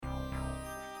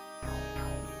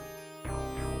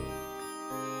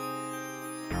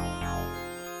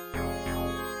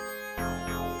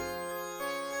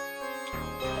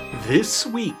This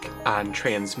week on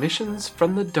Transmissions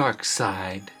from the Dark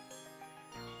Side,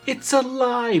 it's a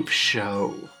live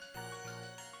show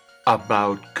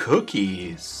about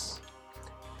cookies.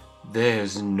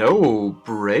 There's no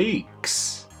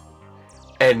breaks.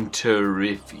 Enter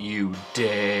if you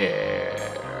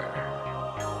dare.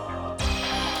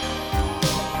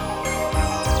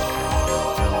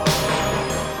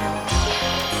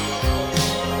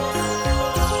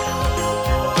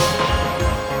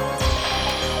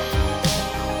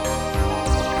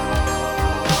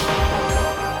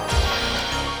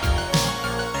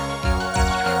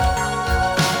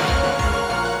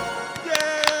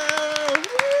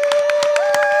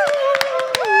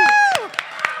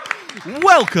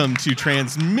 Welcome to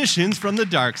Transmissions from the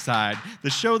Dark Side, the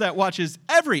show that watches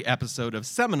every episode of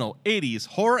seminal 80s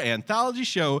horror anthology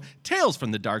show Tales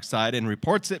from the Dark Side and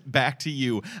reports it back to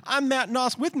you. I'm Matt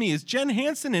Noss. With me is Jen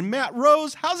Hansen and Matt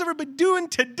Rose. How's everybody doing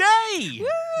today?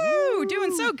 Woo!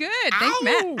 Doing so good. Thanks,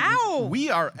 Matt. Ow!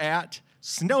 We are at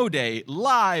Snow Day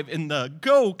live in the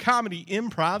Go Comedy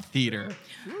Improv Theater.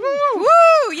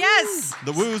 Woo! Yes!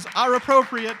 The woos are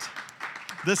appropriate.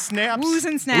 The snaps. Woos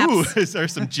and snaps. Ooh, is there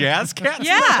some jazz cats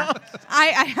Yeah. now?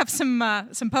 I have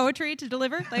some poetry to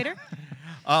deliver later.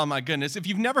 Oh my goodness. If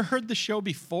you've never heard the show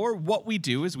before, what we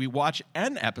do is we watch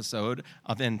an episode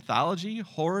of the anthology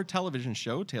horror television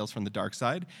show, Tales from the Dark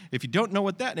Side. If you don't know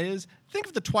what that is, think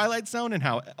of the Twilight Zone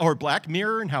or Black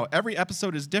Mirror and how every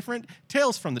episode is different.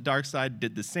 Tales from the Dark Side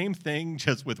did the same thing,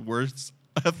 just with worse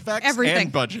effects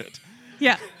and budget.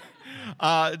 Yeah.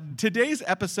 Today's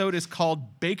episode is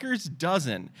called Baker's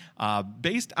Dozen.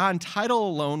 Based on title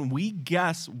alone, we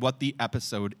guess what the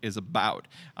episode is about.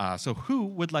 So who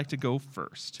would like to go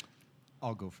first?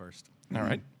 I'll go first. All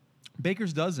right.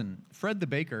 Baker's Dozen. Fred the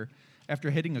baker, after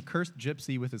hitting a cursed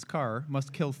gypsy with his car,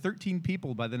 must kill 13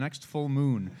 people by the next full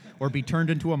moon or be turned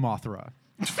into a Mothra.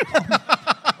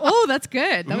 Oh, that's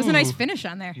good. That was a nice finish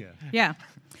on there. Yeah.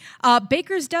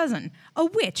 Baker's Dozen. A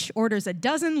witch orders a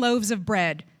dozen loaves of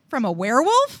bread from a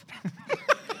werewolf?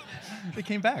 They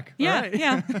came back. Yeah, All right.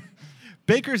 yeah.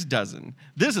 Baker's Dozen.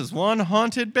 This is one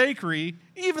haunted bakery.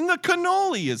 Even the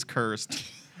cannoli is cursed.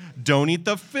 Don't eat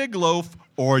the fig loaf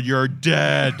or you're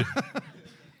dead.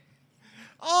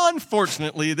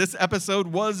 Unfortunately, this episode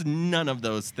was none of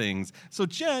those things. So,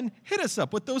 Jen, hit us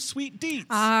up with those sweet deets.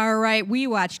 All right. We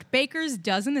watched Baker's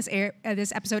Dozen. This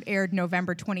episode aired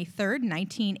November 23rd,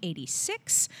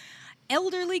 1986.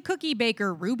 Elderly cookie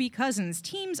baker Ruby Cousins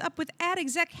teams up with ad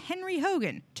exec Henry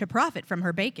Hogan to profit from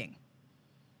her baking.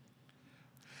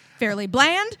 Fairly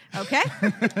bland, okay?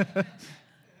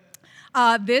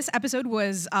 This episode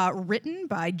was written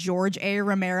by George A.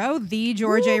 Romero, the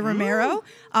George A. Romero,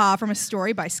 from a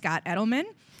story by Scott Edelman.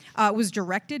 It was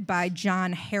directed by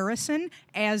John Harrison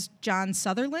as John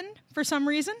Sutherland for some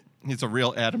reason. He's a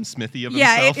real Adam Smithy of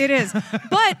himself. Yeah, it is.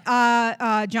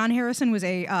 But John Harrison was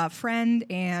a friend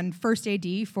and first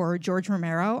AD for George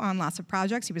Romero on lots of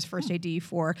projects. He was first AD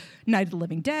for Night of the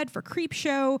Living Dead, for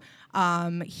Creepshow.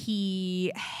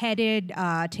 He headed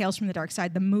Tales from the Dark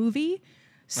Side, the movie.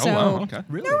 So wow, okay.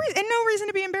 Really? No reason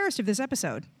to be embarrassed of this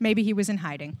episode. Maybe he was in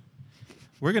hiding.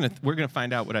 We're gonna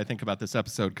find out what I think about this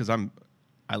episode because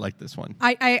I like this one.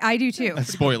 I do too. A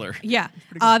spoiler. Yeah.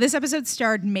 This episode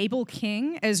starred Mabel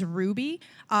King as Ruby,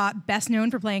 best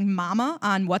known for playing Mama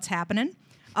on What's Happening.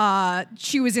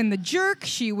 She was in The Jerk.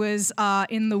 She was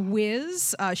in The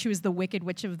Wiz. She was the Wicked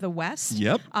Witch of the West.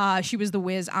 Yep. She was the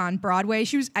Wiz on Broadway.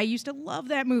 I used to love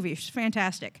that movie. She's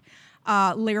fantastic.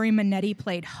 Larry Manetti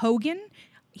played Hogan.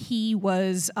 He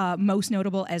was most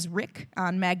notable as Rick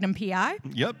on Magnum P.I.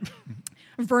 Yep.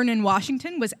 Vernon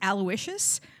Washington was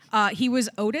Aloysius. He was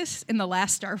Otis in The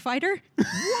Last Starfighter.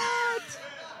 What?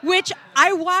 Which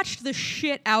I watched the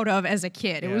shit out of as a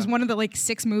kid. It was one of the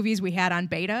 6 movies we had on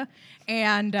beta,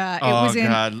 and it was in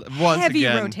heavy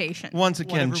rotation. Once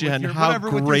again, Whatever Jen, with your- how whatever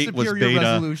with great your was superior beta?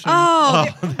 resolution. Oh,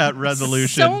 That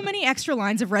resolution. so many extra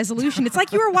lines of resolution. It's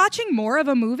like you were watching more of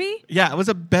a movie. Yeah, it was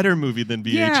a better movie than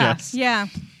VHS. Yeah.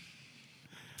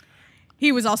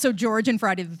 He was also George in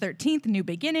Friday the 13th, New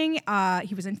Beginning.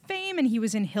 He was in Fame, and he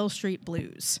was in Hill Street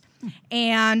Blues.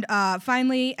 And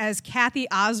finally, as Kathy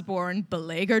Osborne,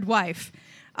 beleaguered wife,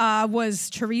 was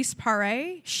Therese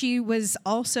Paré. She was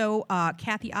also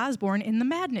Kathy Osborne in The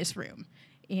Madness Room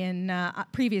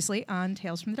previously on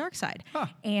Tales from the Dark Side. Huh.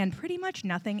 And pretty much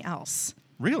nothing else.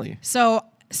 Really? So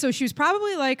she was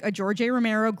probably like a George A.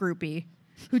 Romero groupie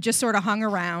who just sort of hung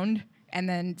around, and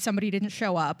then somebody didn't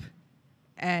show up.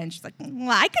 And she's like, well,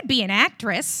 I could be an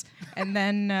actress. And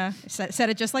then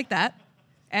said it just like that.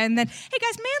 And then, hey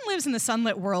guys, man lives in the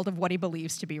sunlit world of what he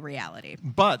believes to be reality.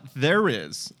 But there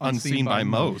is, unseen by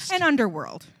most, An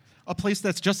underworld. A place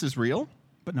that's just as real?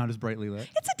 but not as brightly lit.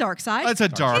 It's a dark side. It's a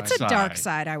dark It's a side. dark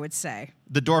side, I would say.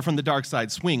 The door from the dark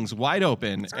side swings wide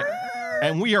open,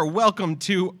 and we are welcome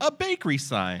to a bakery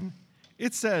sign.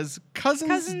 It says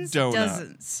Cousins Donut.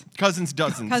 Dozens. Cousins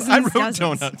Dozens. Cousins I wrote Dozens.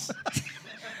 donuts.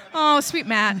 Oh, sweet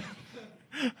Matt.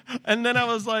 And then I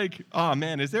was like, oh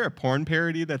man, is there a porn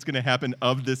parody that's going to happen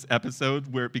of this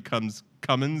episode where it becomes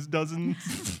Cummins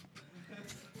Dozens?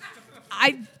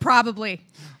 Probably.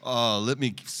 Oh, let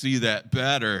me see that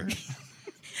better.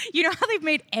 You know how they've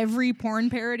made every porn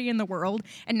parody in the world,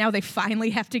 and now they finally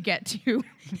have to get to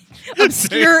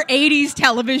obscure 80s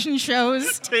television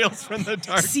shows? Tales from the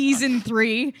Dark. Season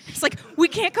 3. It's like, we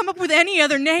can't come up with any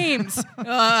other names.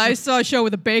 I saw a show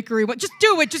with a bakery. What? Just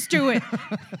do it.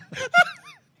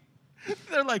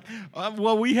 They're like,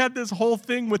 well, we had this whole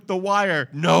thing with The Wire.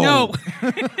 No.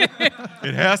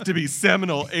 It has to be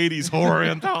seminal 80s horror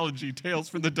anthology, Tales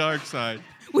from the Dark Side.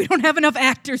 We don't have enough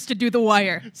actors to do The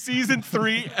Wire. Season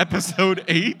 3, Episode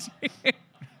 8.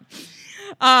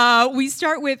 We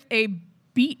start with a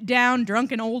beat-down,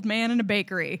 drunken old man in a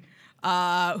bakery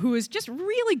who is just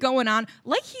really going on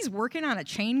like he's working on a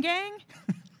chain gang.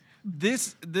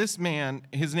 This man,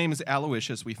 his name is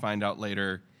Aloysius, we find out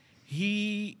later.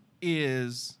 He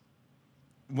is,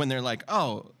 when they're like,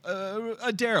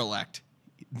 a derelict,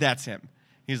 that's him.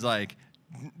 He's like,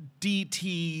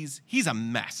 DT's, he's a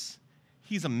mess.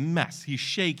 He's a mess. He's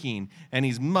shaking, and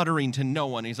he's muttering to no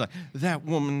one. He's like, that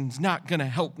woman's not going to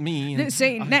help me. And This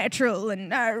ain't natural, and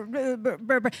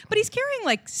but he's carrying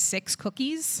like 6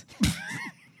 cookies.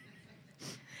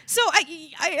 So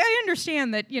I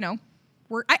understand that, you know,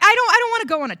 I don't want to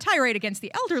go on a tirade against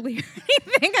the elderly or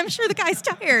anything. I'm sure the guy's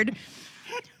tired,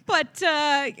 but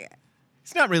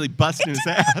he's not really busting his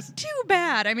ass. too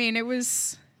bad. I mean, it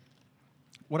was.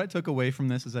 What I took away from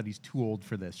this is that he's too old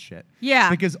for this shit. Yeah.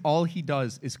 Because all he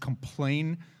does is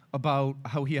complain about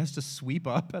how he has to sweep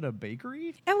up at a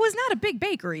bakery. It was not a big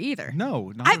bakery either.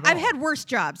 No, not at all. I've had worse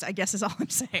jobs, I guess is all I'm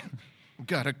saying.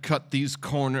 Gotta cut these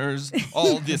corners,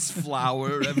 all this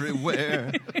flour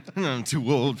everywhere. I'm too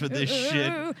old for this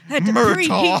shit. Had to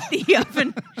Murtaugh. preheat the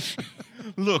oven.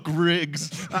 Look,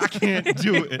 Riggs, I can't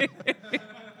do it.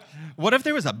 What if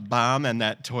there was a bomb in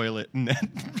that toilet in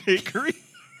that bakery?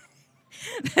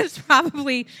 That's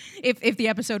probably, if the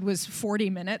episode was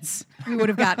 40 minutes, we would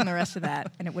have gotten the rest of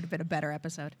that, and it would have been a better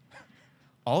episode.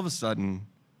 All of a sudden,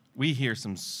 we hear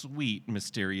some sweet,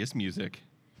 mysterious music.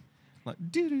 Like,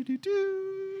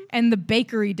 do-do-do-do. And the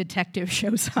bakery detective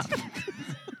shows up.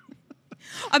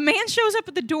 A man shows up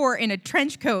at the door in a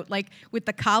trench coat, like with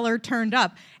the collar turned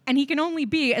up, and he can only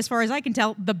be, as far as I can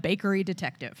tell, the bakery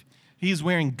detective. He's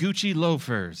wearing Gucci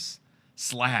loafers,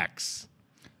 slacks.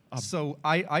 So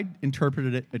I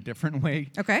interpreted it a different way.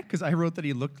 Okay. Because I wrote that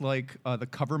he looked like the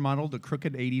cover model to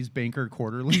Crooked 80s Banker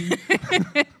Quarterly.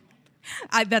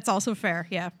 That's also fair,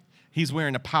 yeah. He's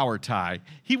wearing a power tie.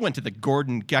 He went to the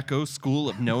Gordon Gekko School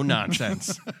of No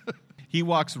Nonsense. He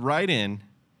walks right in,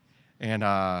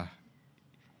 and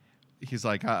he's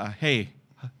like, "Hey,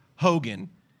 Hogan,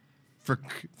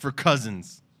 for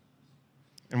Cousins."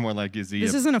 And we're like, "Is he?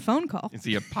 This isn't a phone call. Is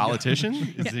he a politician?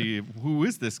 Is he? Who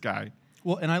is this guy?"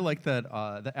 Well, and I like that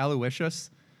the Aloysius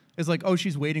is like, oh,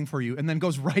 she's waiting for you, and then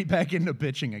goes right back into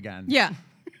bitching again. Yeah.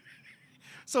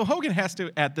 So Hogan has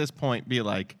to, at this point, be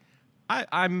like,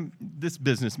 this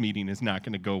business meeting is not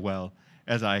going to go well,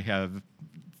 as I have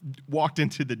walked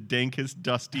into the dankest,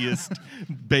 dustiest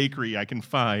bakery I can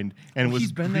find, and was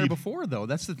He's been there before, though.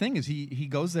 That's the thing, is he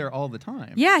goes there all the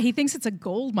time. Yeah, he thinks it's a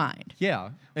gold mine. Yeah,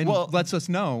 and Well, lets us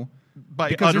know, by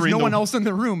because there's uttering no the- one else in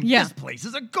the room, Yeah. this place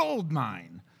is a gold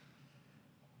mine.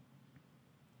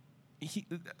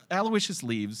 Aloysius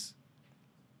leaves.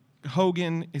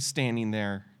 Hogan is standing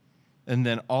there, and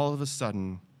then all of a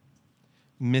sudden,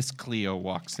 Miss Cleo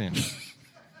walks in.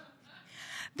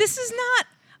 This is not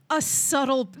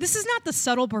the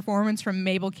subtle performance from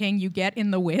Mabel King you get in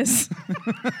The Wiz.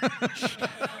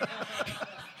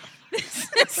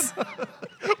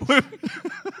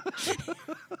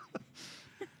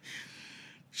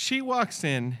 She walks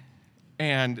in,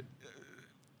 and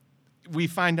we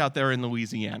find out they're in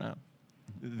Louisiana.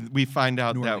 We find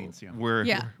out New that Orleans, yeah.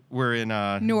 we're in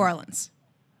New Orleans.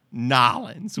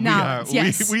 Nolens. Nolens,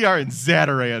 yes. We are in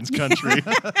Zataran's country.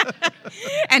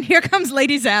 And here comes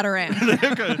Lady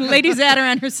Zataran. Lady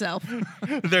Zataran herself.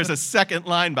 There's a second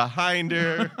line behind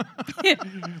her.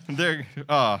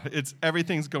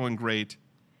 Everything's going great.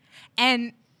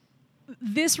 And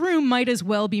this room might as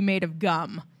well be made of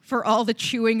gum for all the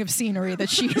chewing of scenery that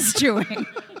she is doing.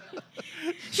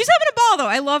 She's having a ball, though.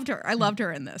 I loved her. I loved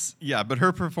her in this. Yeah, but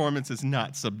her performance is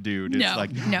not subdued. It's No,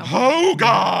 like, no.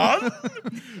 Hogan,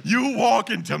 you walk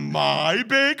into my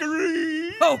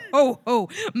bakery. Ho, ho, ho.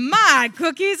 My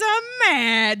cookies are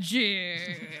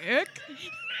magic.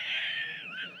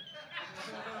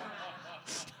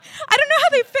 I don't know how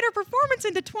they fit her performance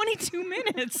into 22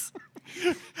 minutes.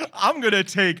 I'm going to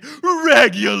take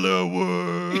regular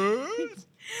words.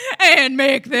 And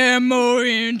make them more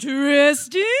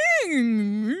interesting.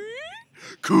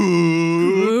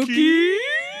 Cookie.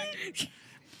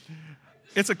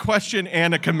 It's a question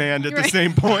and a command at the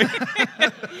same point.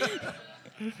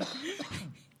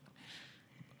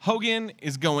 Hogan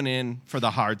is going in for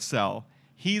the hard sell.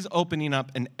 He's opening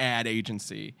up an ad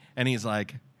agency, and he's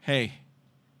like, hey,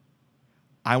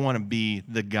 I want to be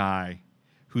the guy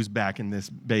who's back in this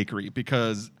bakery,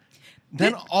 because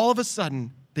then all of a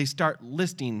sudden they start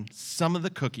listing some of the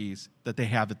cookies that they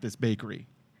have at this bakery.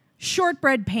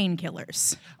 Shortbread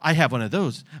painkillers. I have one of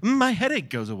those. My headache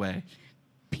goes away.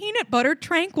 Peanut butter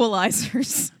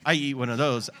tranquilizers. I eat one of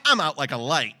those. I'm out like a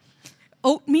light.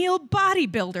 Oatmeal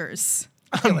bodybuilders.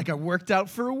 I feel like I worked out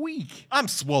for a week. I'm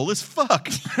swole as fuck.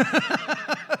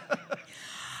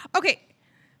 Okay,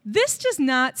 this does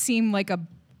not seem like a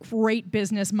great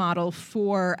business model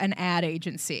for an ad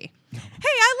agency. Hey,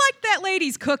 I like that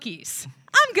lady's cookies.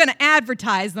 I'm going to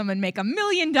advertise them and make $1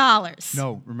 million.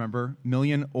 No, remember,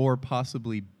 million or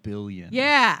possibly billion.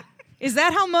 Yeah. Is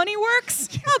that how money works?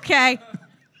 Okay.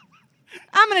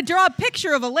 I'm going to draw a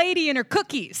picture of a lady and her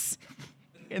cookies.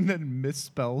 And then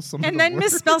misspell some of And the then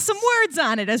words. misspell some words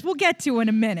on it, as we'll get to in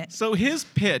a minute. So his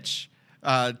pitch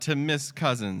to Miss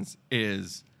Cousins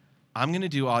is, I'm going to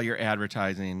do all your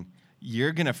advertising.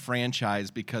 You're going to franchise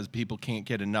because people can't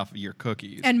get enough of your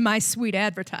cookies. And my sweet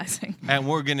advertising. And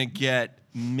we're going to get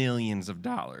millions of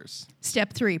dollars.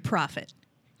 Step 3, profit.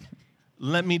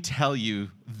 Let me tell you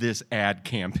this ad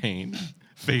campaign,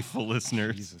 faithful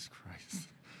listeners. Jesus Christ.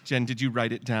 Jen, did you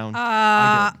write it down?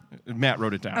 I did. Matt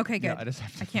wrote it down. Okay, good. Yeah, I just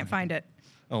have to I can't find it.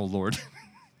 Oh, Lord.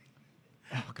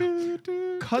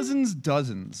 Cousins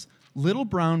Dozens. Little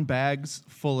brown bags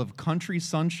full of country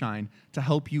sunshine to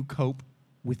help you cope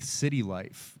with city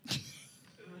life.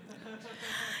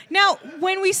 Now,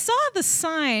 when we saw the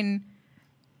sign,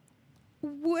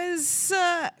 was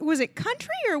it country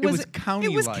or was it county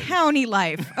It was life. county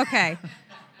life. Okay.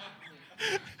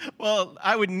 Well,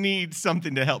 I would need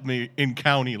something to help me in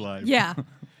county life. Yeah.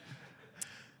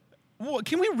 Well,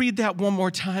 can we read that one more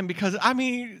time? Because, I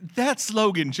mean, that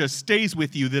slogan just stays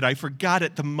with you that I forgot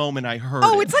it the moment I heard it.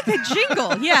 Oh, it's like the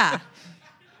jingle. Yeah.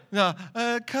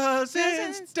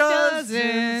 Cousins,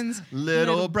 dozens,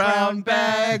 little brown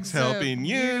bags helping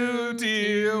you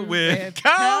deal with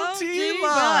county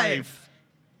life.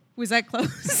 Was that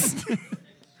close?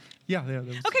 Yeah, that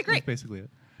was, Okay, great. That's basically it.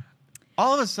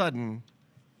 All of a sudden,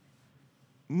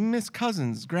 Miss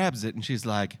Cousins grabs it and she's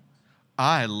like,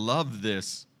 I love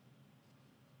this.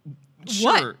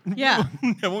 What? Sure. Yeah.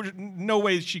 No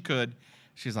way she could.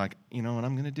 She's like, you know what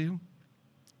I'm going to do?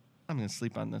 I'm going to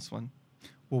sleep on this one.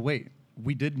 Well, wait.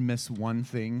 We did miss one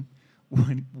thing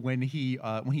when he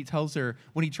tells her,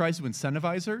 when he tries to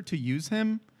incentivize her to use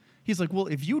him. He's like, well,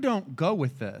 if you don't go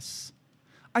with this,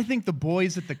 I think the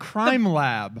boys at the crime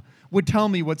lab would tell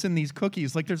me what's in these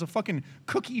cookies. Like there's a fucking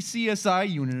cookie CSI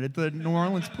unit at the New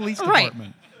Orleans Police Right.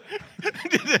 Department.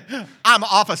 I'm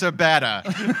Officer Batter.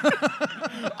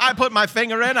 I put my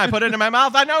finger in, I put it in my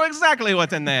mouth, I know exactly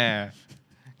what's in there.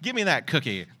 Give me that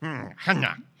cookie.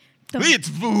 It's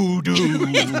voodoo.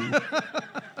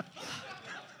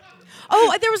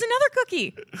 Oh, there was another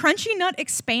cookie. Crunchy Nut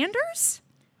Expanders?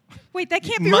 Wait, that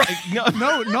can't be right. No,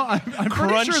 No, I'm pretty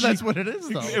Crunchy. sure that's what it is,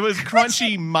 though. it was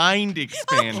Crunchy Mind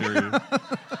Expander. I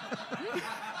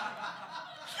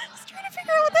was trying to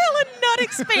figure out what the hell a nut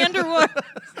expander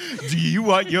was. Do you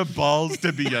want your balls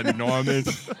to be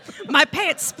enormous? My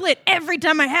pants split every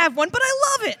time I have one, but I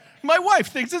love it. My wife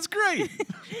thinks it's great.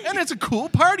 And it's a cool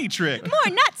party trick.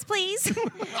 More nuts, please.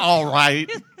 All right.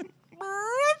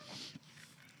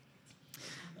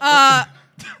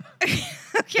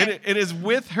 Okay. It is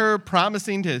with her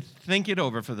promising to think it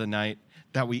over for the night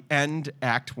that we end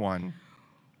Act 1.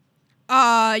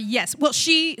 Yes. Well,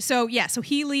 so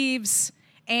he leaves,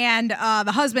 and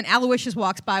the husband, Aloysius,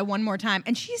 walks by one more time,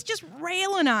 and she's just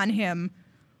railing on him.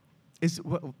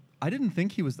 I didn't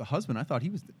think he was the husband. I thought he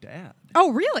was the dad.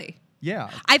 Oh, really?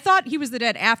 Yeah. I thought he was the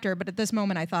dad after, but at this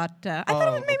moment, I thought it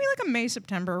was maybe okay. like a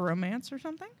May-September romance or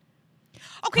something.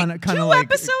 Okay, Kinda 2 like-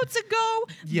 episodes ago,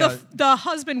 Yeah. the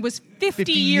husband was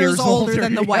 50 years years older older,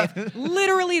 than the yeah. wife.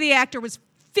 Literally, the actor was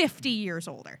 50 years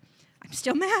older. I'm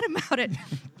still mad about it.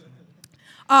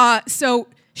 So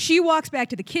she walks back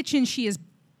to the kitchen. She is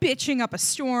bitching up a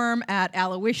storm at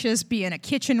Aloysius being a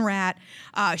kitchen rat.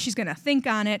 She's going to think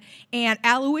on it. And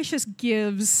Aloysius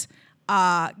gives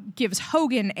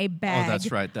Hogan a bag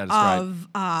that's right. That is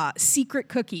of secret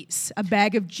cookies, a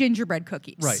bag of gingerbread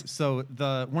cookies. Right. So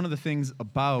one of the things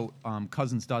about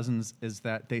Cousins Dozens is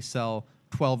that they sell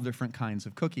 12 different kinds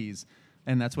of cookies,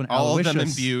 and that's when all Aloysius, of them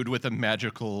imbued with a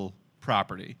magical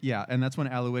property. Yeah, and that's when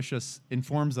Aloysius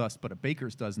informs us, but a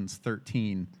baker's dozen's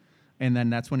 13, and then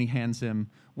that's when he hands him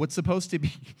what's supposed to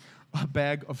be a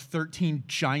bag of 13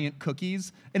 giant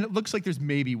cookies, and it looks like there's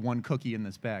maybe one cookie in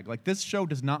this bag. Like, this show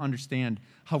does not understand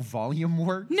how volume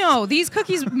works. No, these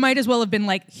cookies might as well have been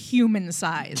like human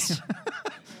sized.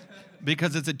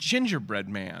 Because it's a gingerbread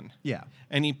man. Yeah.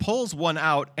 And he pulls one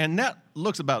out, and that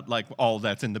looks about like all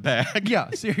that's in the bag.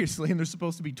 Yeah, seriously, and there's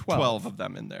supposed to be 12. 12 of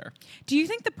them in there. Do you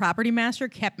think the property master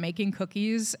kept making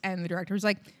cookies and the director was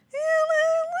like, a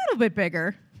little bit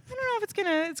bigger? I don't know if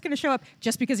it's gonna show up,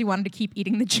 just because he wanted to keep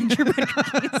eating the gingerbread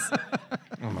cookies.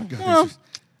 Oh my God. Well,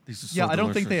 these are so Yeah, I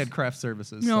don't think they delicious. had craft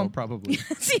services, No. so probably.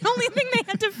 It's the only thing they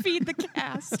had to feed the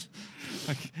cast.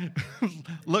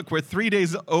 Look, we're 3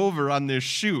 days over on this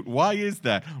shoot. Why is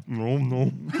that?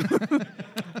 No.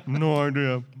 No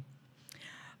idea.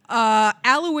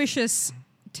 Aloysius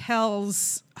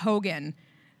tells Hogan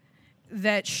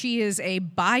that she is a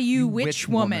Bayou witch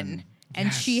woman,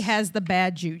 and she has the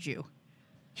bad juju.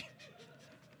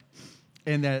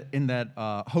 And that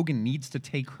Hogan needs to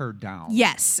take her down.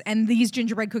 Yes, and these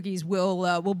gingerbread cookies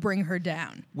will bring her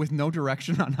down. With no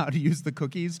direction on how to use the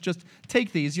cookies. Just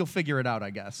take these, you'll figure it out, I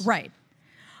guess. Right.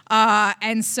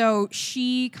 And so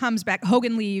she comes back.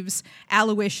 Hogan leaves.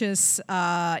 Aloysius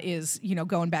is,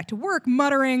 going back to work,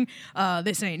 muttering,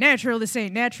 "This ain't natural. This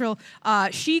ain't natural."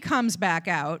 She comes back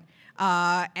out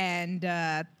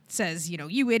and says,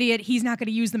 "You idiot! He's not going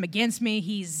to use them against me.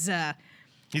 He's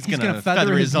gonna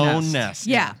feather his own nest.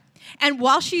 Yeah." And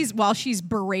while she's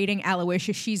berating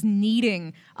Aloysius, she's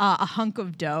kneading a hunk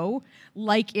of dough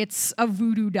like it's a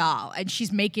voodoo doll, and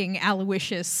she's making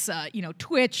Aloysius,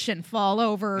 twitch and fall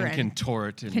over And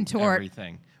contort and contort.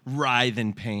 everything. Writhe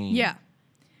in pain. Yeah.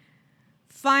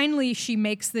 Finally, she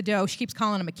makes the dough. She keeps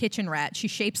calling him a kitchen rat. She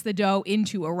shapes the dough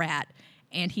into a rat,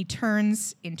 and he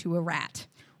turns into a rat.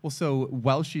 Well, so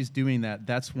while she's doing that,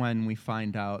 that's when we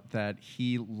find out that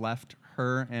he left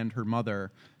her and her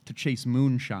mother to chase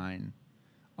moonshine,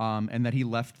 and that he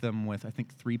left them with, I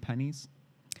think, 3 pennies.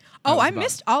 Oh, was I about-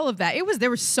 missed all of that.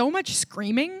 There was so much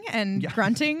screaming and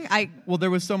grunting. Well, there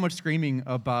was so much screaming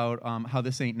about how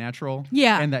this ain't natural,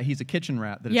 Yeah. and that he's a kitchen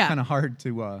rat, that Yeah. it's kind of hard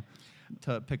to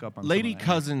pick up on. Lady some of that.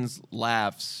 Cousins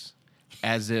laughs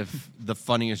as if the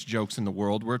funniest jokes in the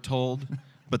world were told,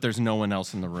 but there's no one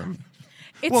else in the room.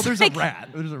 It's Well, there's like, a rat.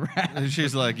 There's a rat. And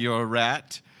she's like, "You're a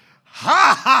rat."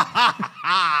 Ha ha ha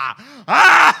ha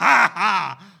ha ha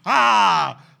ha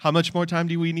ha. How much more time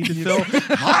do we need to fill?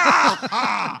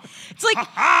 It's like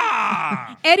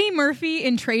Eddie Murphy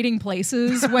in Trading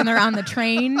Places when they're on the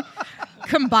train,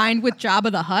 combined with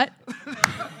Jabba the Hutt.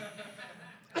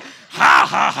 Ha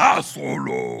ha ha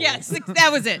solo. Yes, that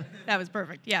was it. That was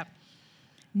perfect. Yeah.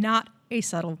 Not a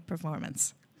subtle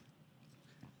performance.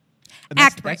 And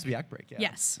that's- Act break. That's the act break, yeah.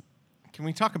 Yes. Can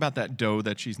we talk about that dough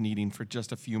that she's kneading for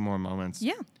just a few more moments?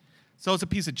 Yeah. So it's a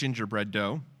piece of gingerbread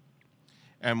dough.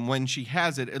 And when she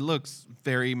has it, it looks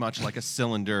very much like a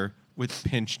cylinder with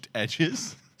pinched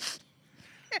edges.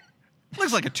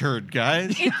 Looks like a turd,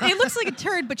 guys. It looks like a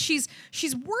turd, but she's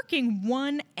working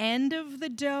one end of the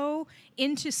dough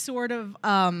into sort of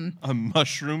A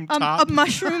mushroom top. a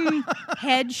mushroom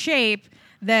head shape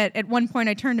that at one point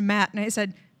I turned to Matt and I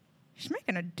said, "She's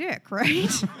making a dick,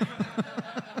 right?"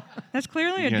 That's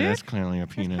clearly a yeah, dick? that's clearly a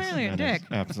penis. clearly a That is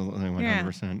dick. absolutely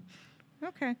 100%.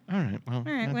 Okay. All right. Well, All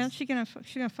right. Well, that's- she's gonna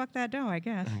fuck that dough, I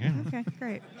guess. Okay,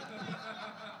 great.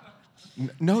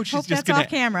 no, she's Hope just that's gonna. off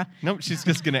camera. No, she's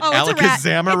just gonna Oh, it's a rat.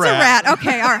 Alakazam It's a rat.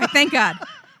 Okay, all right. Thank God.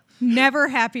 Never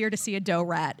happier to see a dough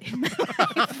rat. What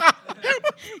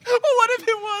if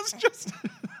it was just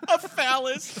a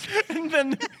phallus, and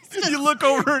then you look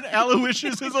over and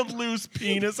Aloysius has a loose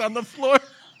penis on the floor?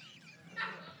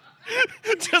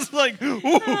 Just like, ooh.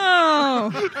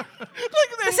 Oh,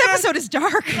 Like, this episode is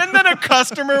dark. And then a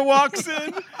customer walks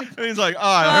in, and he's like, "Oh,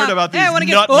 I heard about these Yeah, I wanna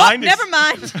nut get. Oh, minded. never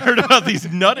mind. I heard about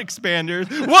these nut expanders.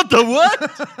 What the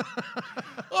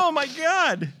what? Oh my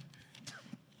god!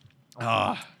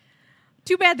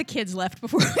 Too bad the kids left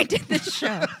before we did this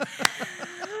show.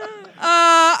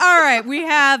 All right, we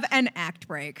have an act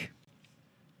break.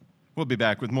 We'll be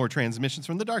back with more transmissions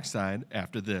from the dark side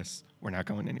after this. We're not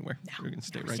going anywhere. We're going to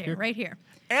stay right Stay here. right here.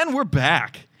 And we're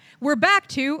back. We're back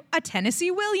to a Tennessee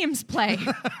Williams play.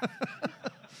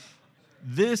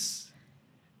 This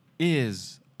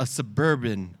is a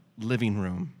suburban living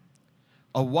room.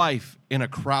 A wife in a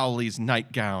Crowley's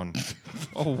nightgown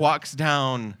walks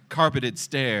down carpeted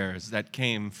stairs that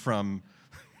came from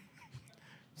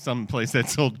some place that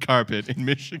sold carpet in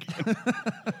Michigan.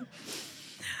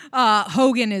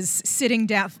 Hogan is sitting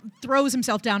down, throws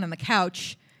himself down on the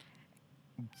couch,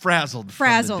 Frazzled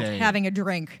from the day. having a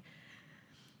drink.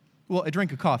 Well, a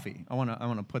drink of coffee. I want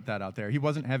to put that out there. He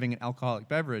wasn't having an alcoholic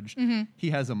beverage.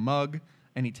 He has a mug,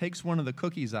 and he takes one of the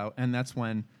cookies out, and that's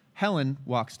when Helen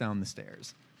walks down the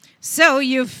stairs. So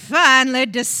you finally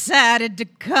decided to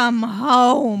come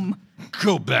home.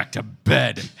 Go back to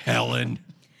bed, Helen.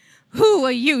 Who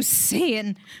are you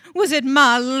seeing? Was it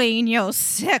Marlene, your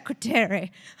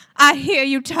secretary? I hear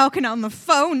you talking on the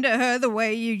phone to her the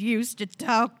way you used to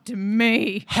talk to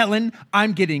me. Helen,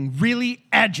 I'm getting really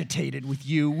agitated with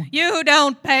you. You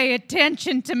don't pay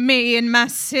attention to me in my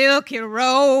silky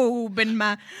robe and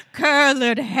my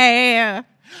curled hair.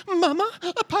 Mama,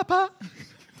 Papa,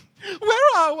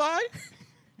 where are I?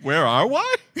 Where are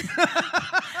I?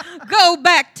 Go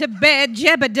back to bed,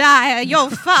 Jebediah.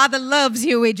 Your father loves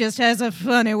you. He just has a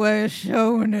funny way of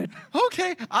showing it.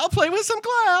 Okay, I'll play with some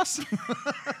glass.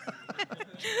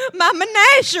 My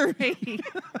menagerie.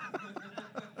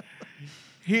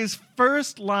 His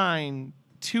first line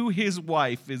to his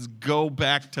wife is, "Go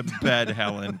back to bed,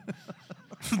 Helen."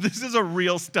 This is a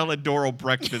real Stella Doro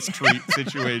breakfast treat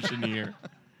situation here.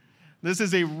 This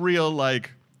is a real,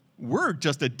 like, we're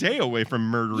just a day away from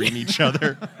murdering each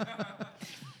other.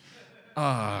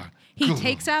 He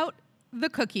takes out the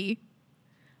cookie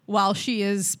while she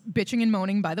is bitching and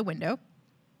moaning by the window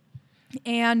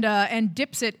and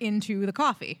dips it into the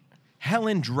coffee.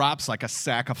 Helen drops like a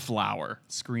sack of flour.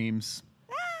 Screams.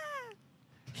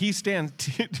 He stands,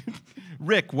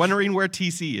 Rick, wondering where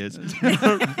TC is,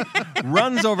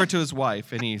 runs over to his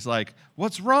wife, and he's like,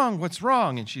 "What's wrong? What's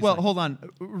wrong?" And she's Well, like, hold on.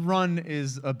 Run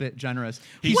is a bit generous.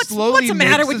 He What's slowly the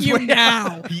matter makes with his you way-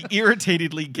 now? he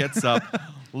irritatedly gets up,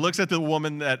 looks at the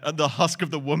woman the husk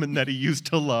of the woman that he used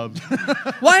to love,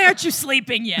 Why aren't you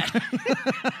sleeping yet?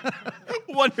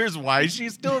 wonders why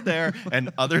she's still there,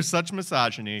 and other such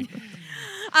misogyny.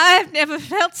 I've never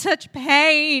felt such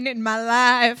pain in my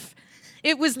life.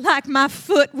 It was like my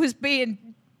foot was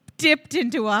being dipped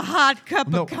into a hot cup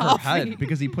No, of her coffee. head,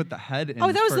 because he put the head in.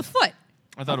 Oh, that was the first. foot.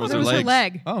 I thought it was That her was her legs.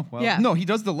 leg. Oh, well. Yeah. No, he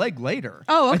does the leg later.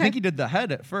 Oh, okay. I think he did the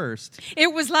head at first.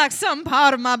 It was like some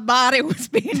part of my body was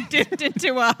being dipped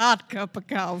into a hot cup of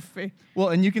coffee. Well,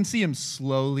 and you can see him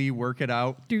slowly work it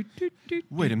out.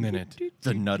 Wait a minute.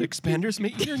 The nut expanders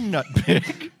make your nut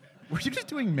big. Were you just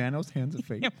doing Manos Hands of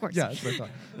Fate? Yeah, of course. Yeah, that's what I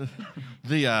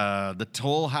thought. The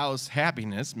Toll House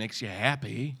happiness makes you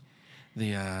happy.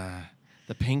 The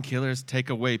painkillers take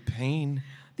away pain.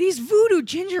 These voodoo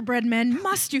gingerbread men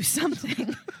must do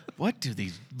something. What do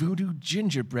these voodoo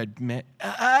gingerbread men?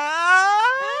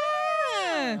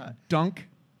 Dunk,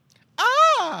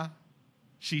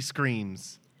 She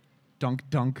screams. dunk,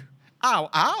 dunk. Ow,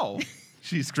 ow.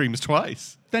 She screams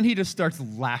twice. Then he just starts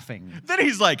laughing. Then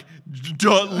he's like,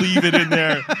 "Don't leave it in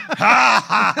there." Ha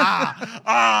ha ha.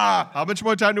 Ah. How much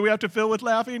more time do we have to fill with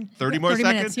laughing? 30 more 30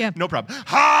 seconds? minutes, yeah. No problem.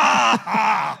 Ha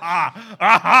ha ha.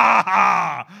 Ah, ha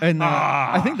ha. And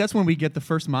I think that's when we get the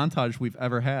first montage we've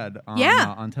ever had on,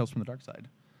 on Tales from the Dark Side.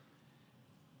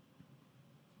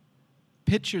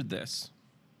 Picture this.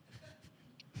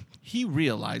 He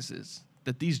realizes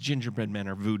that these gingerbread men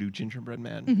are voodoo gingerbread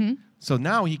men. Mm-hmm. So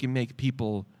now he can make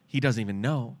people he doesn't even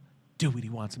know do what he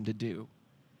wants them to do.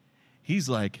 He's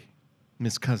like,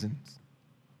 "Miss Cousins,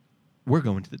 we're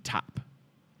going to the top.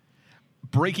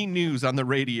 Breaking news on the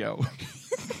radio."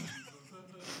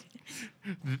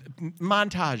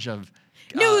 Montage of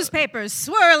Newspapers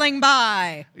swirling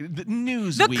by. the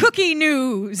news The week, cookie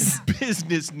news.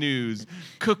 business news,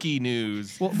 cookie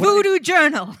news. Well, Voodoo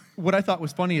Journal. what I thought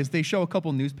was funny is they show a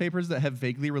couple newspapers that have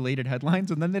vaguely related headlines,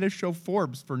 and then they just show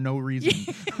Forbes for no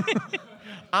reason.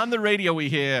 On the radio, we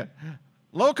hear,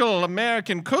 "Local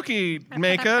American cookie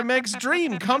maker makes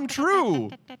dream come true."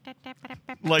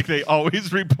 Like they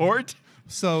always report.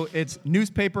 So it's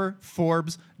newspaper,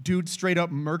 Forbes, dude straight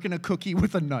up murking a cookie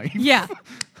with a knife. Yeah.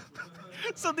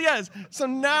 So yes, so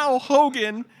now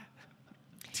Hogan,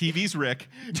 TV's Rick,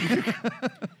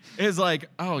 is like,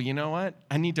 "Oh, you know what?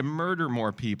 I need to murder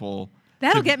more people."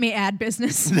 That'll get me ad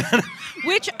business.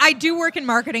 Which I do work in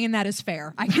marketing, and that is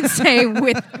fair. I can say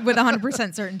with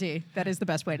 100% certainty that is the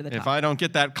best way to the top. If I don't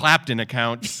get that Clapton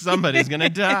account, somebody's going to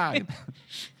die.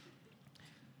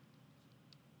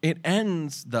 It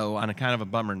ends, though, on a kind of a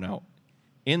bummer note.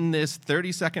 In this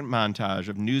 30-second montage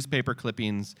of newspaper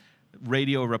clippings,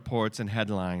 radio reports, and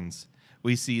headlines,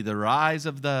 we see the rise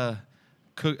of the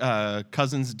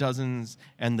Cousins Dozens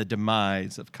and the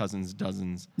demise of Cousins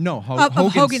Dozens. No, Of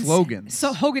Hogan's slogans.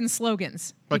 So Hogan's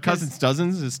slogans. But because- Cousins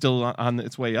Dozens is still on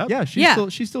its way up. Yeah, Yeah.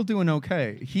 she's still doing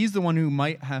okay. He's the one who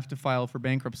might have to file for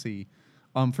bankruptcy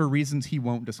for reasons he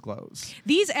won't disclose.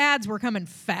 These ads were coming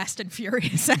fast and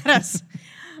furious at us.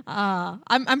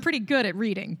 I'm pretty good at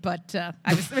reading, but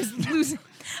I was losing.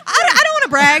 I don't want to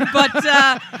brag, but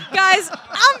guys,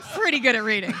 I'm pretty good at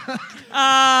reading.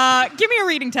 Give me a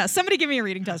reading test. Somebody give me a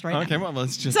reading test right Okay, now. well,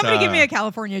 let's just Somebody give me a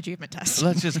California Achievement test.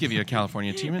 Let's just give you a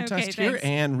California achievement Okay, test here thanks.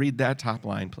 and read that top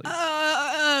line, please.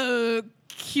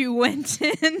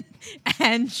 Quentin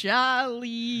and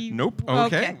Charlie. Nope.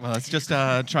 Okay. Well, let's just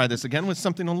try this again with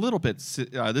something a little bit.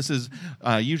 This is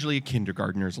usually a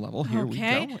kindergartner's level. Here we go.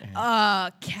 Okay.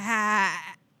 And-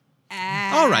 Cat.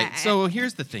 All right. So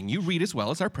here's the thing. You read as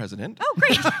well as our president. Oh,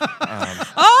 great. We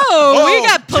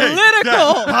got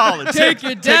political. Take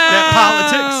it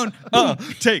that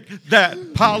politics. Take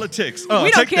that politics. We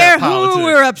don't take care that who politics.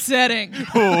 we're upsetting.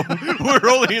 We're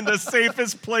only in the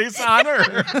safest place on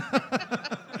earth.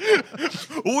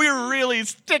 We're really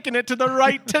sticking it to the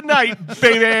right tonight,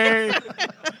 baby.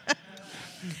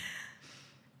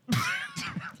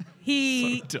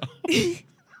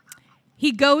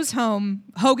 He goes home.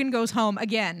 Hogan goes home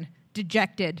again,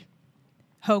 dejected.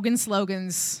 Hogan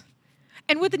slogans.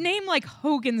 And with a name like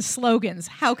Hogan Slogans,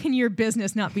 how can your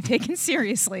business not be taken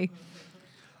seriously?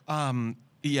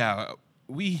 Yeah,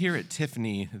 we here at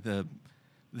Tiffany, the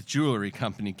jewelry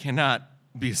company, cannot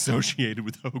be associated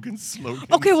with Hogan's slogan.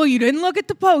 Okay, well, you didn't look at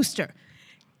the poster.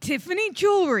 Tiffany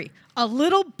Jewelry, a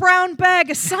little brown bag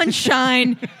of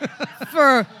sunshine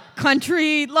for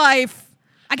country life.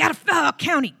 I got a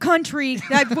county, country.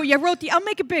 I wrote I'll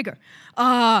make it bigger.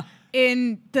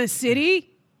 In the city?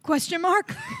 Question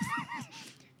mark.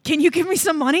 Can you give me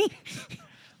some money?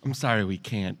 I'm sorry we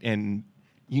can't, and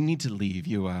you need to leave.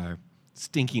 You are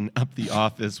stinking up the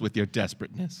office with your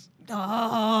desperateness.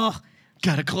 Oh,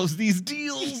 Gotta close these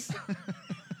deals.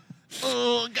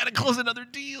 Gotta close another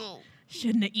deal.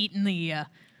 shouldn't have eaten the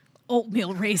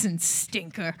oatmeal raisin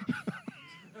stinker.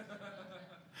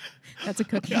 That's a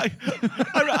cookie.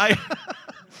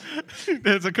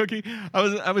 There's a cookie.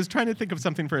 I was trying to think of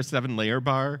something for a 7-layer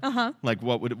bar. Uh-huh. Like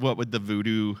what would the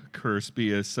voodoo curse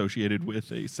be associated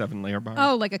with a 7-layer bar?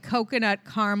 Oh, like a coconut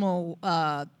caramel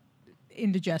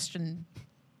indigestion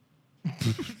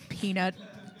peanut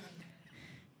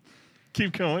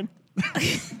Keep going.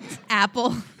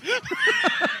 apple.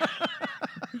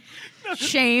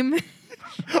 Shame.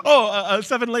 Oh, a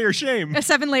 7-layer shame. A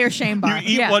 7-layer shame bar. You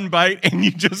eat yeah. one bite and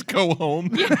you just go home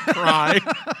and cry.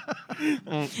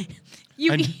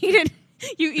 You And- eat it.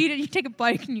 You eat it. You take a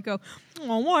bite and you go,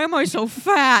 "Oh, why am I so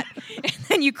fat?" And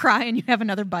then you cry and you have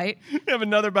another bite. You have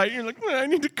another bite and you're like, I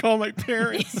need to call my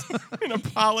parents and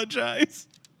apologize.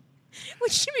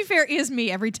 Which, to be fair, is me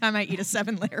every time I eat a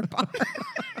 7-layer bar.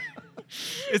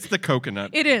 It's the coconut.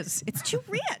 It is. It's too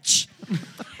rich.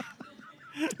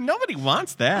 Nobody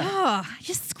wants that. Oh,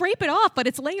 just scrape it off, but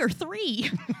it's layer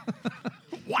 3.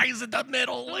 Why is it the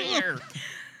middle layer?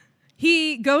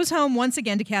 He goes home once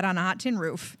again to Cat on a Hot Tin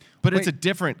Roof. But it's a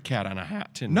different cat on a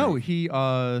hat tin. No, roof.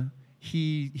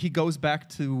 he goes back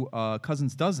to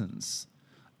Cousins Dozens,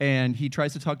 and he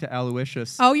tries to talk to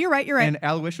Aloysius. Oh, you're right. You're right. And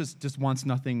Aloysius just wants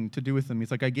nothing to do with him.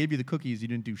 He's like, I gave you the cookies, you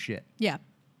didn't do shit. yeah.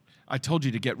 I told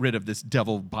you to get rid of this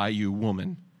devil Bayou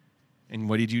woman. And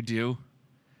what did you do?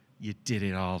 You did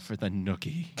it all for the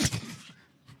nookie.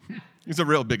 He's a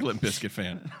real big Limp Bizkit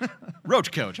fan.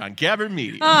 Roach Coach on Gabbard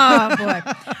Media. Oh boy.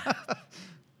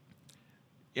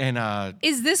 And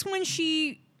Is this when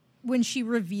she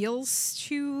reveals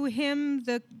to him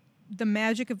the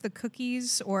magic of the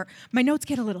cookies? Or my notes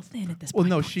get a little thin at this Well, point.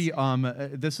 no, she.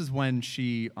 This is when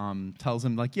she tells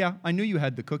him, like, yeah, I knew you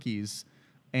had the cookies,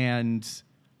 and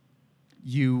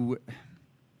you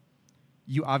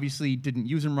obviously didn't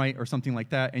use them right or something like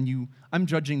that, and I'm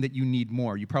judging that you need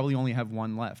more. You probably only have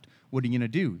one left. What are you gonna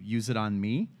do? Use it on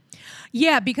me?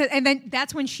 Yeah, and then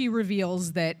that's when she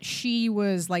reveals that she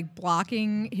was like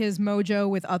blocking his mojo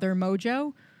with other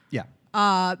mojo.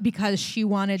 Yeah. Because she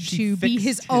wanted She to be fixed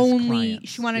his his only. clients.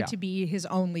 She wanted Yeah. to be his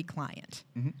only client.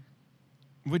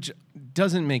 which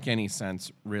doesn't make any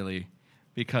sense, really,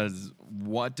 because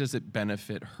what does it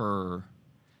benefit her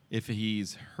if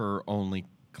he's her only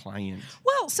client?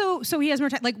 Well, so he has more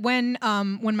time. Like when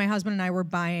my husband and I were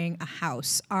buying a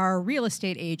house, our real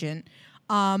estate agent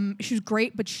She was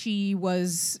great, but she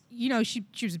was, she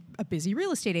was a busy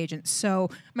real estate agent. So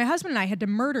my husband and I had to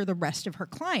murder the rest of her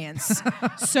clients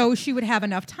so she would have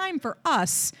enough time for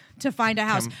us to find a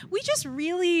house. We just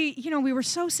really, we were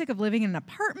so sick of living in an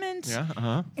apartment. Yeah,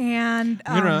 uh-huh. And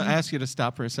I'm going to ask you to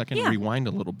stop for a second and yeah. rewind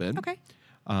a little bit. Okay.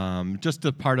 Just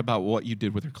the part about what you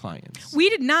did with her clients. We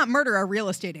did not murder a real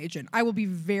estate agent. I will be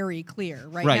very clear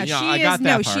right Right, now. yeah, I got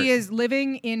that part. She is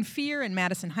living in fear in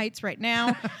Madison Heights right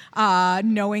now,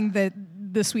 knowing that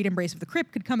the sweet embrace of the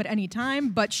crypt could come at any time.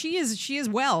 But she is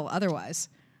well otherwise.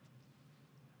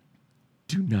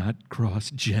 Do not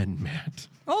cross Jen, Matt.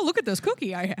 Oh, look at this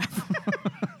cookie I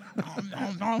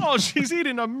have. Oh, she's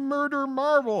eating a murder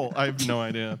marble. I have no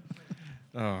idea.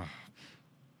 Oh.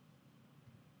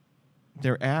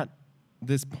 They're at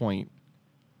this point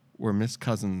where Miss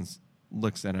Cousins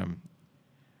looks at him.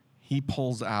 He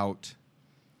pulls out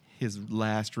his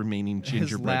last remaining gingerbread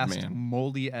his last man.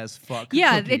 moldy as fuck.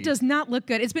 Yeah, cookie. it does not look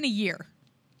good. It's been a year.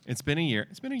 It's been a year.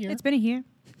 It's been a year. It's been a year.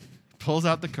 Pulls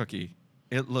out the cookie.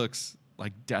 It looks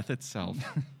like death itself.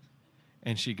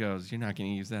 And she goes, "You're not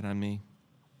going to use that on me.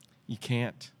 You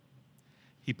can't."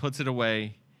 He puts it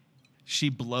away. She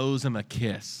blows him a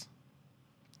kiss.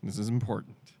 This is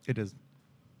important. It is.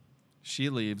 She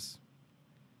leaves.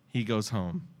 He goes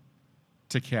home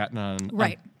to Cat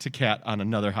on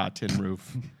another hot tin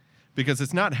roof, because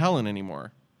it's not Helen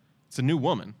anymore. It's a new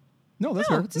woman. No, that's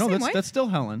No, her. it's the No, same that's wife. that's still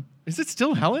Helen Is it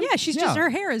still Helen? Yeah, she's Yeah. just her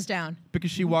hair is down.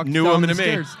 because she walked New down woman the to me.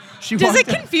 stairs. She Does it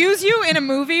walked confuse you in a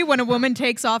movie when a woman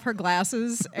takes off her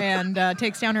glasses and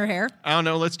takes down her hair? I don't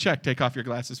know. Let's check. Take off your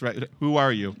glasses. Right. Who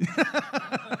are you?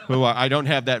 I don't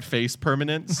have that face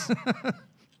permanence.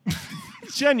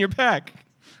 Jen, you're back.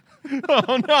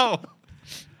 Oh no.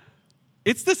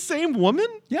 It's the same woman?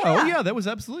 Yeah, oh yeah, that was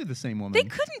absolutely the same woman. They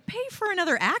couldn't pay for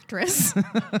another actress.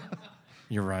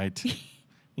 You're right.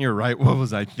 You're right. What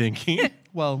was I thinking?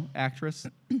 Well, actress.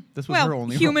 This was her Well,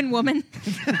 only human woman,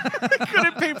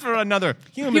 Couldn't pay for another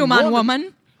human human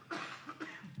woman.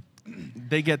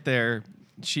 They get there.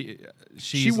 She's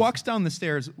She walks down the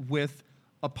stairs with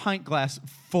a pint glass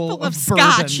full Full of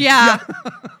bourbon. scotch, yeah.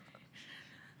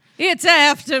 It's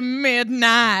after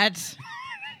midnight.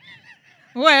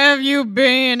 Where have you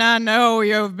been? I know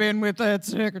you've been with that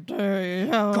secretary.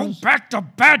 Go back to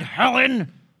bed,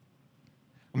 Helen.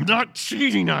 I'm not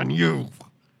cheating on you.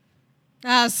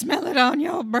 I smell it on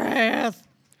your breath.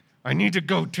 I need to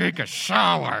go take a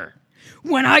shower.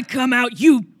 When I come out,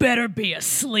 you better be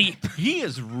asleep. He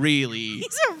is really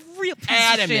He's a real piece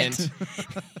adamant. of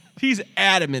shit. He's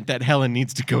adamant that Helen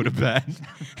needs to go to bed.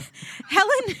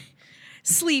 Helen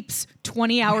sleeps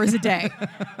 20 hours a day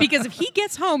because if he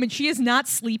gets home and she is not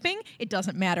sleeping, it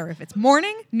doesn't matter if it's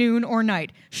morning, noon, or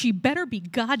night. She better be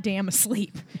goddamn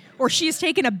asleep, or she is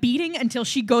taking a beating until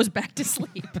she goes back to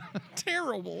sleep.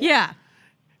 Terrible. Yeah,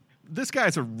 This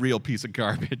guy's a real piece of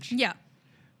garbage. yeah.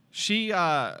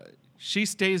 She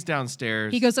stays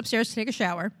downstairs. He goes upstairs to take a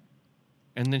shower.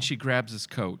 and then she grabs his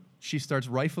coat. She starts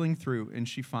rifling through and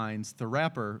she finds the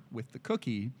wrapper with the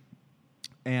cookie,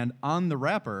 and on the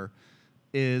wrapper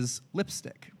is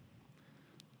lipstick.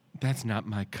 That's not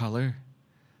my color.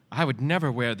 I would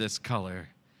never wear this color.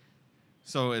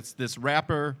 So it's this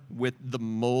wrapper with the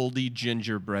moldy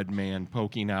gingerbread man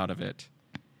poking out of it.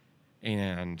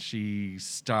 And she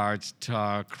starts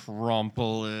to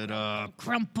crumple it up.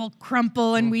 Crumple,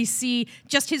 crumple, and we see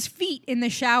just his feet in the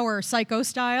shower, Psycho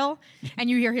style, and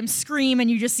you hear him scream, and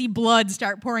you just see blood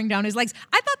start pouring down his legs.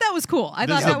 I thought that was cool. I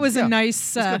thought that was a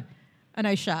nice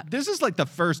shot. This is like the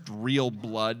first real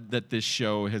blood that this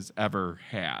show has ever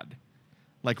had.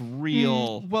 Like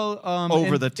real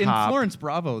over the top. In Florence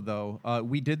Bravo, though,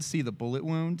 we did see the bullet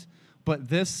wound, but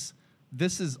this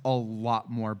is a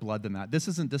lot more blood than that. This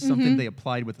isn't just something they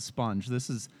applied with a sponge. This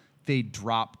is they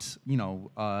dropped,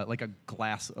 like a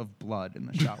glass of blood in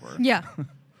the shower. Yeah.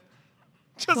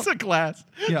 Just a glass.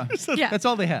 Yeah. Yeah. That's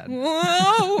all they had.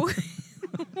 Whoa.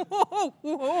 Whoa,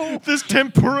 whoa. This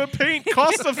tempura paint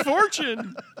costs a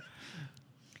fortune.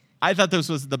 I thought this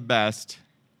was the best.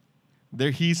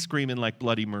 There, he's screaming like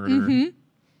bloody murder.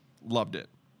 Loved it.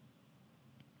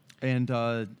 And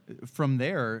from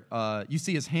there, you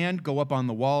see his hand go up on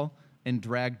the wall and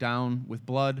drag down with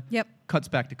blood. Yep. Cuts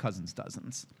back to Cousins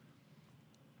Dozens.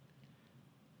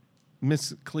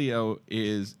 Miss Cleo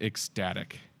is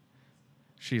ecstatic.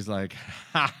 She's like,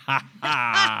 ha ha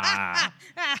ha.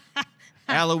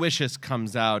 Aloysius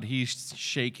comes out. He's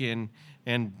shaking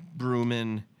and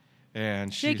brooming,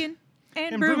 and she's Shaking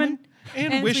and brooming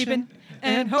and wishing sleeping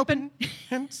and hoping.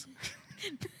 and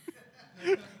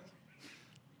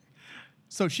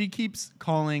So she keeps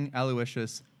calling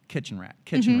Aloysius kitchen rat,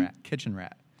 kitchen rat, kitchen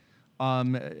rat.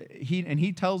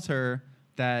 He tells her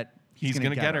that He's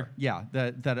gonna get her. Yeah,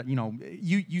 that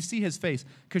you see his face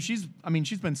because she's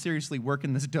been seriously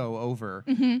working this dough over,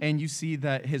 and you see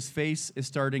that his face is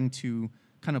starting to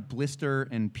kind of blister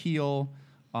and peel,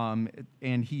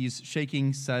 and he's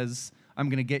shaking, says, "I'm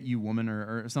gonna get you, woman,"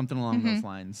 or something along those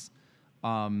lines.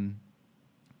 And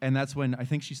that's when I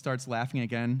think she starts laughing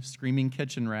again, screaming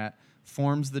kitchen rat,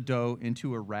 forms the dough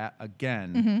into a rat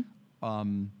again.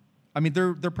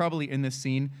 They're probably in this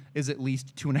scene is at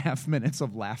least 2.5 minutes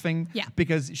of laughing. Yeah.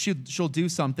 Because she'll do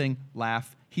something,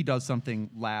 laugh. He does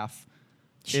something, laugh.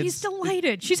 She's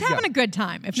delighted. She's having a good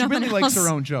time. If She nothing really else. likes her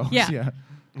own jokes. Yeah.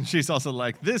 And she's also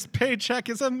like, this paycheck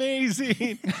is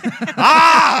amazing.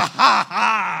 Ha ha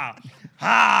ha!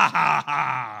 Ha ha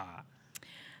ha!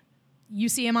 You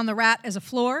see him on the rat as a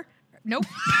floor. Nope.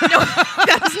 Nope.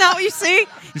 That is not what you see.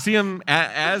 You see him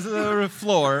as a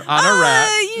floor on a rat.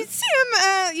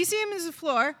 You see him as a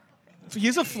floor.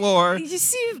 He's a floor. You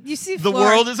see The floor.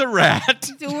 world is a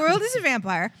rat. The world is a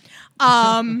vampire.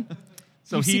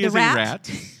 So You see he the is rat? a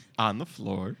rat on the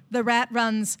floor. The rat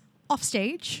runs off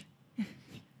stage.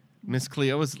 Miss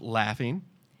Cleo is laughing.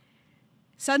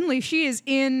 Suddenly, she is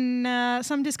in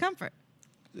some discomfort.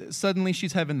 Suddenly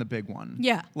she's having the big one.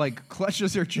 Yeah. Like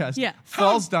clutches her chest, Yeah.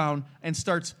 falls down, and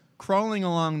starts crawling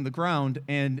along the ground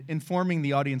and informing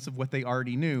the audience of what they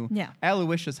already knew. Yeah.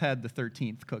 Aloysius had the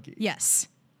 13th cookie. Yes.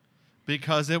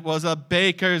 Because it was a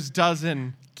baker's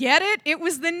dozen. Get it? It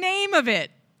was the name of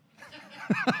it.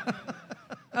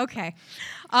 Okay.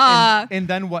 And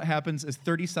then what happens is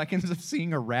 30 seconds of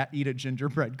seeing a rat eat a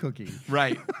gingerbread cookie.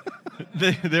 Right.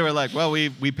 they were like, well, we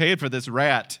paid for this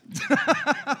rat.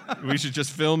 We should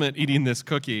just film it eating this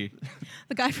cookie.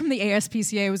 The guy from the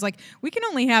ASPCA was like, we can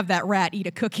only have that rat eat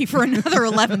a cookie for another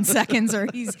 11 seconds or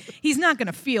he's not going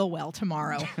to feel well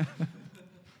tomorrow.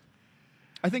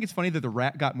 I think it's funny that the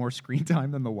rat got more screen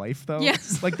time than the wife, though.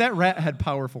 Yes. Like, that rat had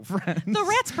powerful friends. The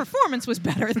rat's performance was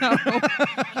better, though.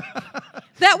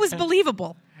 That was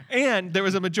believable. And there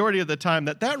was a majority of the time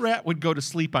that rat would go to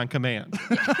sleep on command.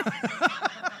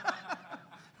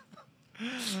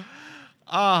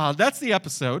 That's the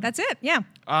episode. That's it, yeah.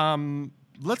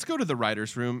 Let's go to the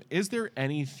writer's room. Is there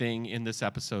anything in this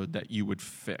episode that you would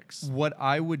fix? What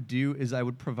I would do is I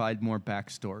would provide more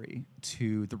backstory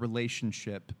to the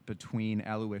relationship between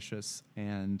Aloysius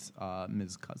and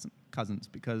Ms. Cousins,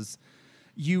 because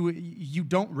you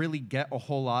don't really get a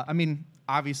whole lot. I mean,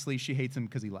 obviously she hates him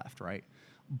because he left, right?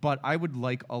 But I would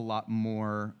like a lot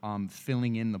more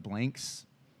filling in the blanks,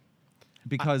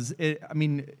 because he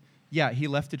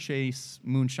left to chase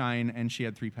moonshine and she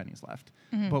had 3 pennies left.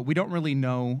 But we don't really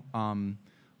know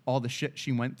all the shit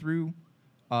she went through.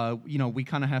 We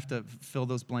kind of have to fill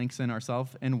those blanks in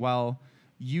ourselves. And while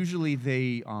usually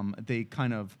they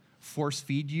kind of force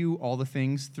feed you all the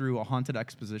things through a haunted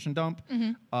exposition dump,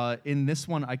 in this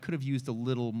one I could have used a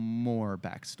little more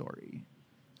backstory.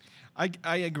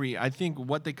 I agree. I think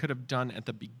what they could have done at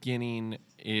the beginning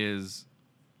is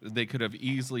they could have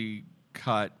easily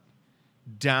cut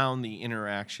down the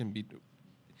interaction.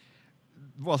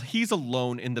 He's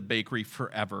alone in the bakery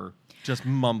forever, just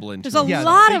mumbling. There's to a himself.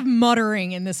 lot of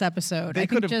muttering in this episode. They I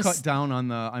could think have just, cut down on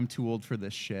the "I'm too old for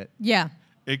this shit." Yeah.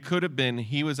 It could have been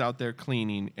he was out there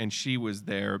cleaning and she was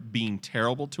there being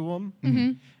terrible to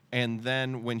him. And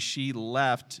then when she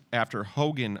left after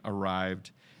Hogan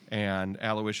arrived and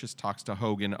Aloysius talks to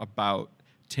Hogan about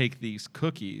take these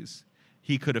cookies,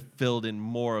 he could have filled in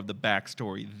more of the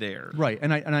backstory there. Right,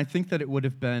 and I think that it would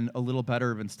have been a little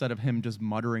better if instead of him just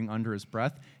muttering under his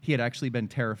breath, he had actually been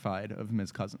terrified of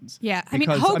Ms. Cousins. Yeah,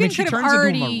 Hogan Hogan she could have turns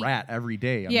already into him a rat every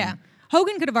day. I mean,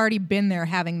 Hogan could have already been there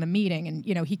having the meeting, and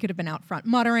he could have been out front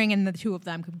muttering, and the two of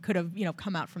them could have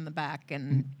come out from the back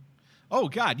and. Oh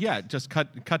God, yeah, just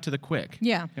cut to the quick.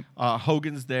 Yeah.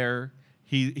 Hogan's there.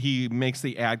 He makes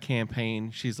the ad campaign.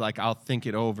 She's like, I'll think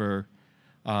it over.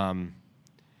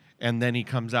 And then he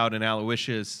comes out and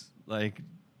Aloysius,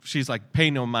 she's like,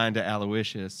 pay no mind to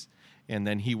Aloysius. And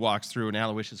then he walks through and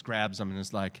Aloysius grabs him and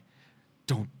is like,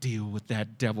 don't deal with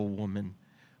that devil woman.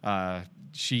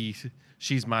 She's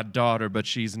my daughter, but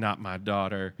she's not my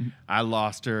daughter. I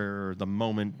lost her the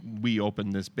moment we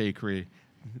opened this bakery.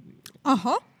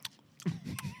 Uh-huh.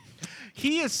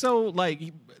 He is so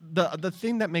the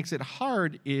thing that makes it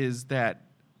hard is that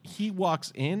he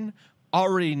walks in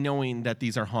already knowing that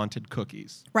these are haunted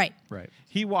cookies. Right.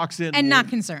 He walks in And not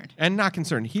concerned.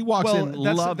 He walks in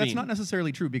loving. That's not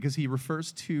necessarily true because he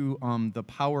refers to the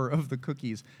power of the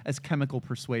cookies as chemical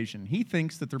persuasion. He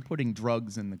thinks that they're putting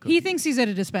drugs in the cookies. He thinks he's at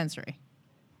a dispensary.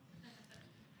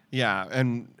 Yeah,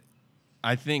 and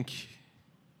I think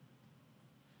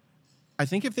I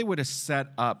think if they would have set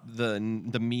up the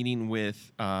meeting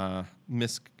with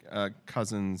Miss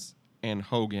Cousins and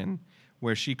Hogan,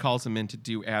 where she calls him in to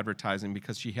do advertising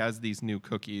because she has these new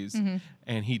cookies,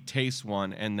 and he tastes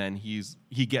one, and then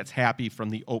he gets happy from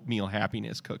the oatmeal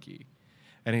happiness cookie,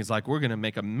 and he's like, "We're gonna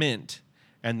make a mint,"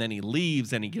 and then he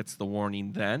leaves, and he gets the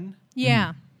warning then.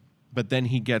 Yeah. But then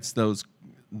he gets those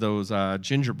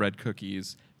gingerbread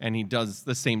cookies, and he does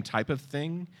the same type of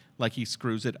thing, like he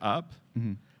screws it up.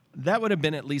 That would have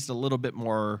been at least a little bit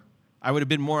more. I would have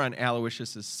been more on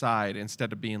Aloysius's side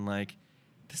instead of being like,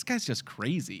 this guy's just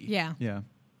crazy. Yeah. Yeah.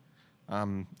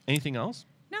 Anything else?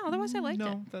 No, otherwise I liked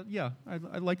it. No,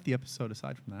 I liked the episode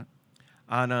aside from that.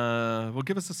 Well,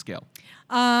 give us a scale.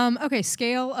 Okay,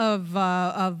 scale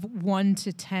of 1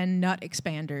 to 10 nut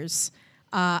expanders.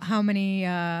 How many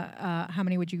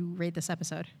would you rate this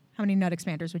episode? How many nut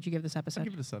expanders would you give this episode? I'll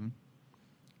give it a 7.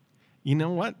 You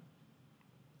know what?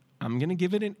 I'm going to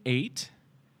give it an 8,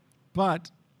 but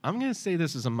I'm going to say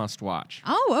this is a must-watch.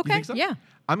 Oh, okay. think so? Yeah.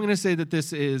 I'm going to say that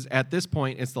this is, at this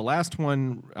point, it's the last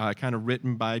one kind of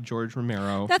written by George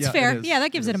Romero. That's Yeah, fair. it is. Yeah,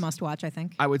 that gives It it a is. must-watch, I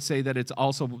think. I would say that it's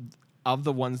also, of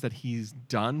the ones that he's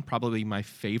done, probably my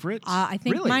favorite. I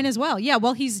think Really? mine as well. Yeah,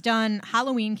 well, he's done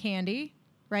Halloween Candy,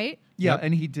 right? Yeah, Yep.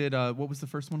 and he did. What was the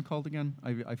first one called again?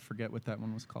 I forget what that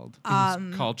one was called.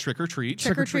 It's called Trick or Treat.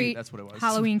 Trick or or Treat, Treat. that's what it was.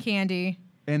 Halloween Candy.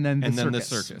 And then the and then circus.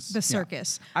 the circus. The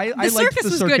circus. I the liked circus the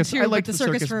was circus. good too. I liked but the the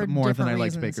circus circus for more than I different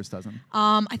liked reasons. Baker's Dozen.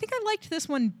 I think I liked this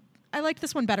one. I liked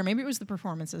this one better. Maybe it was the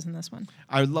performances in this one.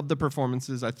 I love the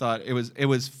performances. I thought it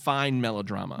was fine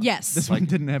melodrama. Yes. This one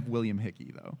didn't have William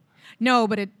Hickey though. No,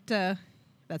 but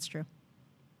that's true.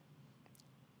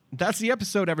 That's the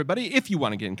episode, everybody. If you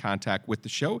want to get in contact with the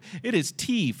show, it is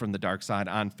T from the Dark Side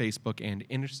on Facebook and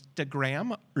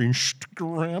Instagram.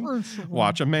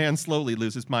 Watch a man slowly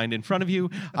lose his mind in front of you.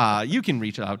 You can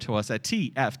reach out to us at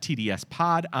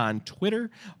TFTDSPod on Twitter,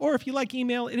 or if you like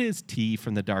email, it is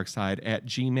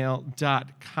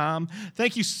tfromthedarkside@gmail.com.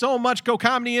 Thank you so much, Go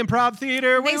Comedy Improv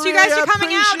Theater. Thanks We you guys really for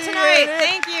coming out appreciate tonight. it.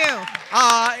 Thank you.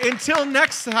 Until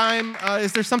next time,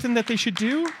 is there something that they should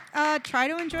do? Try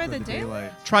to enjoy the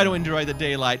daylight. Try to enjoy the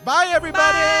daylight. Bye,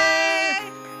 everybody.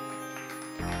 Bye.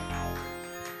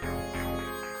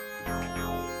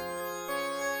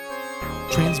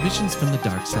 Transmissions from the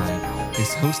Dark Side is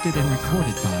hosted and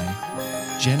recorded by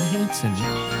Jen Hansen,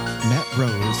 Matt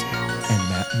Rose, and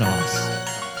Matt Noss.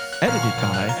 Edited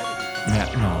by Matt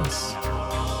Noss.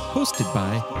 Hosted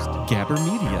by Gabber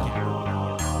Media.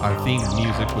 Our theme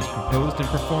music was composed and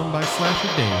performed by Slasher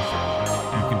Dave.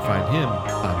 You can find him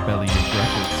on Bellyache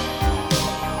Records.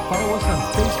 Follow us on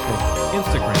Facebook,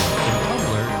 Instagram, and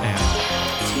Tumblr at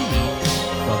T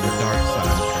from the Dark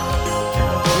Side, and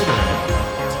on Twitter at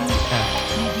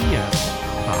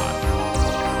TFTDSPod.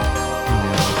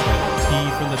 Email us at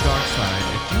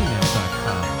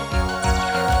tfromthedarkside@gmail.com.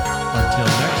 Until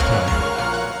next time,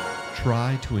 try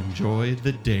to enjoy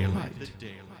the daylight.